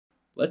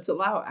let's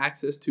allow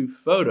access to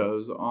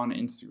photos on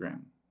Instagram.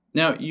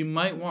 Now, you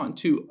might want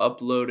to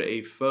upload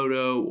a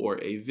photo or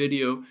a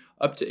video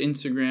up to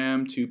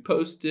Instagram to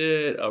post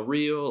it, a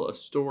reel, a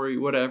story,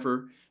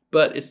 whatever,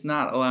 but it's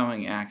not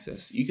allowing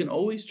access. You can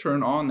always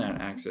turn on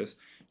that access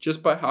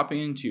just by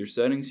hopping into your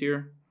settings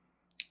here,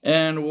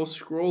 and we'll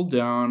scroll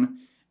down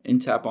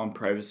and tap on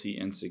privacy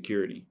and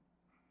security.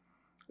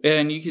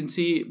 And you can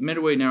see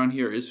midway down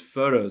here is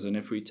photos, and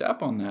if we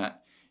tap on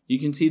that, you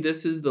can see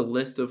this is the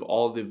list of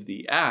all of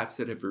the apps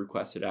that have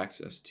requested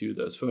access to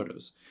those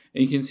photos.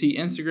 And you can see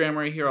Instagram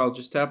right here. I'll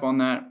just tap on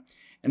that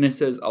and it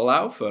says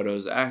allow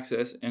photos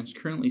access and it's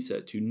currently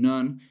set to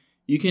none.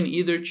 You can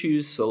either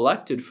choose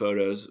selected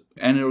photos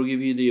and it'll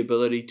give you the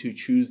ability to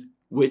choose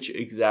which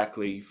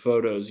exactly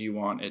photos you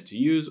want it to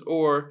use,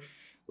 or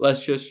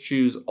let's just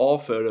choose all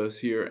photos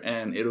here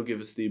and it'll give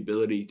us the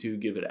ability to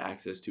give it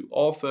access to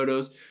all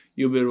photos.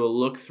 You'll be able to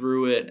look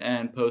through it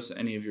and post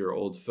any of your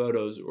old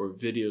photos or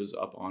videos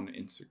up on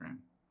Instagram.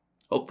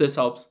 Hope this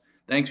helps.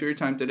 Thanks for your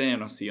time today,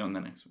 and I'll see you on the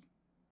next one.